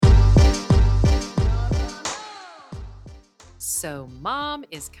So, mom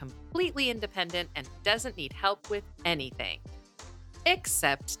is completely independent and doesn't need help with anything,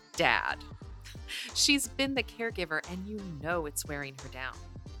 except dad. She's been the caregiver, and you know it's wearing her down.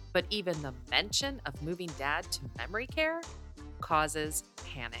 But even the mention of moving dad to memory care causes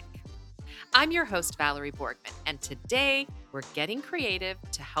panic. I'm your host, Valerie Borgman, and today we're getting creative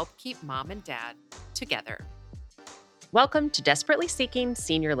to help keep mom and dad together. Welcome to Desperately Seeking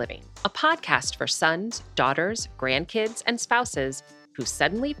Senior Living, a podcast for sons, daughters, grandkids, and spouses who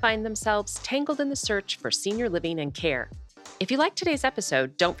suddenly find themselves tangled in the search for senior living and care. If you like today's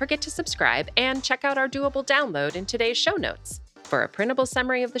episode, don't forget to subscribe and check out our doable download in today's show notes for a printable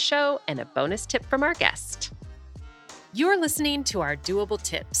summary of the show and a bonus tip from our guest. You're listening to our doable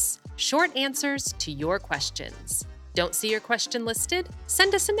tips, short answers to your questions. Don't see your question listed?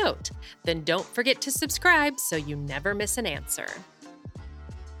 Send us a note. Then don't forget to subscribe so you never miss an answer.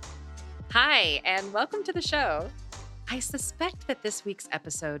 Hi, and welcome to the show. I suspect that this week's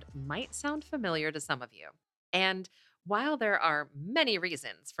episode might sound familiar to some of you. And while there are many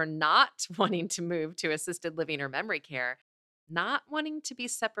reasons for not wanting to move to assisted living or memory care, not wanting to be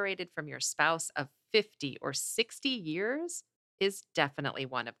separated from your spouse of 50 or 60 years is definitely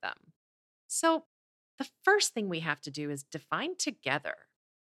one of them. So, the first thing we have to do is define together.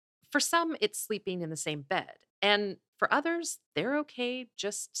 For some, it's sleeping in the same bed. And for others, they're okay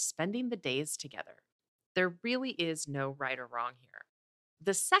just spending the days together. There really is no right or wrong here.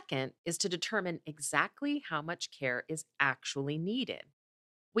 The second is to determine exactly how much care is actually needed.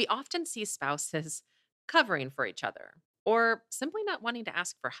 We often see spouses covering for each other or simply not wanting to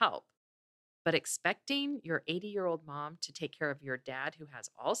ask for help. But expecting your 80-year-old mom to take care of your dad who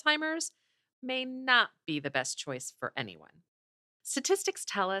has Alzheimer's may not be the best choice for anyone. Statistics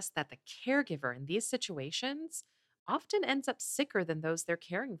tell us that the caregiver in these situations often ends up sicker than those they're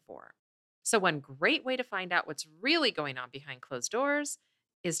caring for. So, one great way to find out what's really going on behind closed doors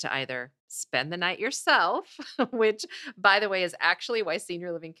is to either spend the night yourself, which, by the way, is actually why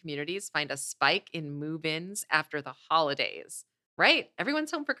senior living communities find a spike in move ins after the holidays, right? Everyone's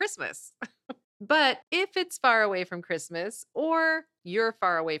home for Christmas. But if it's far away from Christmas or you're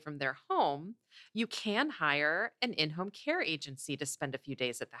far away from their home, you can hire an in home care agency to spend a few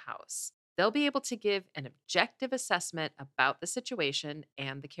days at the house. They'll be able to give an objective assessment about the situation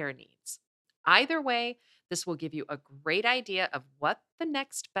and the care needs. Either way, this will give you a great idea of what the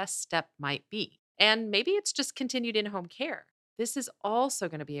next best step might be. And maybe it's just continued in home care. This is also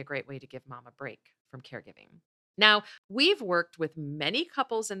going to be a great way to give mom a break from caregiving. Now, we've worked with many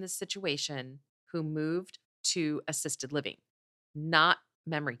couples in this situation who moved to assisted living, not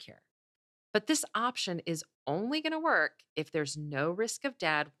memory care. But this option is only going to work if there's no risk of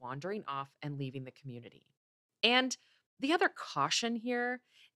dad wandering off and leaving the community. And the other caution here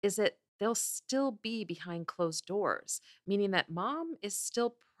is that they'll still be behind closed doors, meaning that mom is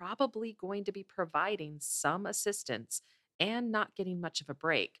still probably going to be providing some assistance and not getting much of a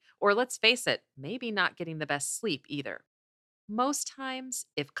break. Or let's face it, maybe not getting the best sleep either. Most times,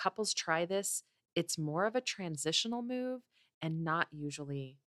 if couples try this, it's more of a transitional move and not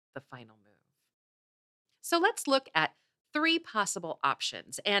usually the final move. So let's look at three possible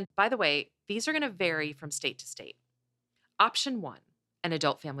options. And by the way, these are going to vary from state to state. Option one, an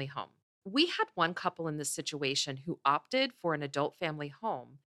adult family home. We had one couple in this situation who opted for an adult family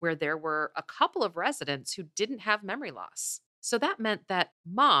home where there were a couple of residents who didn't have memory loss. So that meant that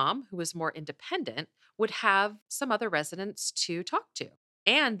mom, who was more independent, would have some other residents to talk to.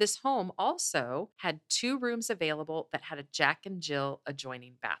 And this home also had 2 rooms available that had a Jack and Jill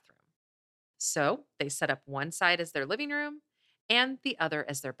adjoining bathroom. So they set up one side as their living room and the other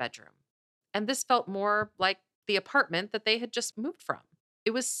as their bedroom. And this felt more like the apartment that they had just moved from.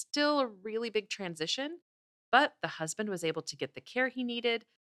 It was still a really big transition, but the husband was able to get the care he needed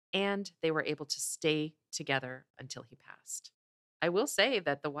and they were able to stay together until he passed. I will say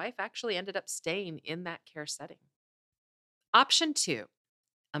that the wife actually ended up staying in that care setting. Option two,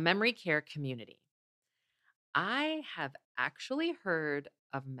 a memory care community. I have actually heard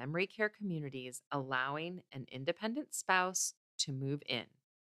of memory care communities allowing an independent spouse to move in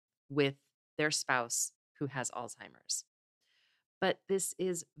with their spouse who has Alzheimer's. But this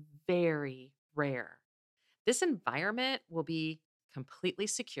is very rare. This environment will be completely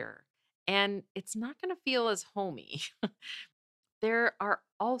secure and it's not going to feel as homey. There are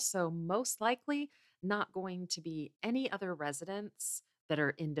also most likely not going to be any other residents that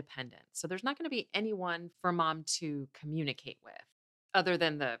are independent. So there's not going to be anyone for mom to communicate with other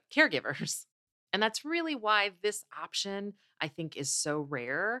than the caregivers. And that's really why this option, I think, is so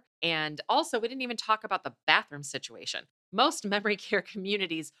rare. And also, we didn't even talk about the bathroom situation. Most memory care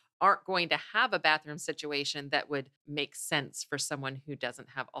communities aren't going to have a bathroom situation that would make sense for someone who doesn't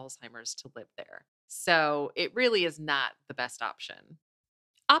have Alzheimer's to live there. So it really is not the best option.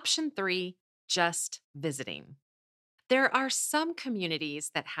 Option three, just visiting. There are some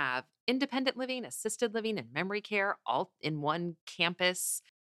communities that have independent living, assisted living, and memory care all in one campus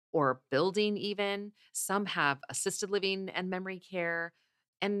or building, even. Some have assisted living and memory care.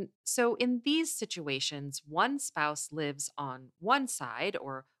 And so, in these situations, one spouse lives on one side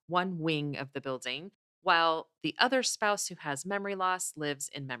or one wing of the building, while the other spouse who has memory loss lives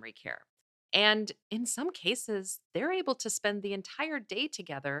in memory care. And in some cases, they're able to spend the entire day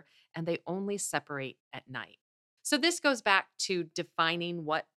together and they only separate at night. So, this goes back to defining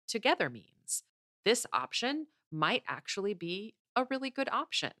what together means. This option might actually be a really good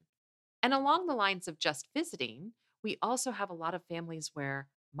option. And along the lines of just visiting, we also have a lot of families where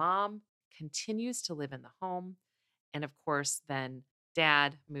mom continues to live in the home. And of course, then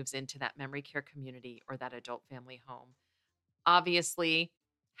dad moves into that memory care community or that adult family home. Obviously,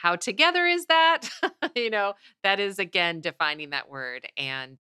 how together is that? you know, that is again defining that word.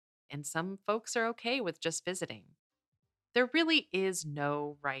 And some folks are okay with just visiting. There really is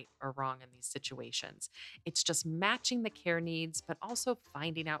no right or wrong in these situations. It's just matching the care needs, but also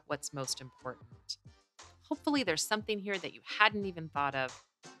finding out what's most important. Hopefully, there's something here that you hadn't even thought of,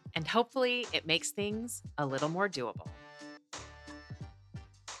 and hopefully, it makes things a little more doable.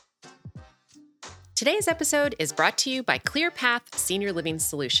 Today's episode is brought to you by ClearPath Senior Living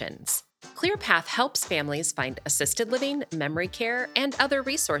Solutions. ClearPath helps families find assisted living, memory care, and other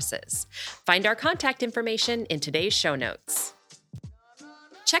resources. Find our contact information in today's show notes.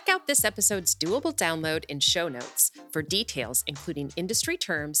 Check out this episode's doable download in show notes for details, including industry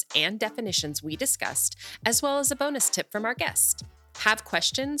terms and definitions we discussed, as well as a bonus tip from our guest. Have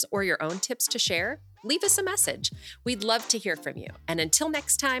questions or your own tips to share? Leave us a message. We'd love to hear from you. And until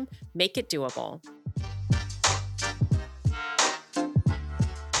next time, make it doable.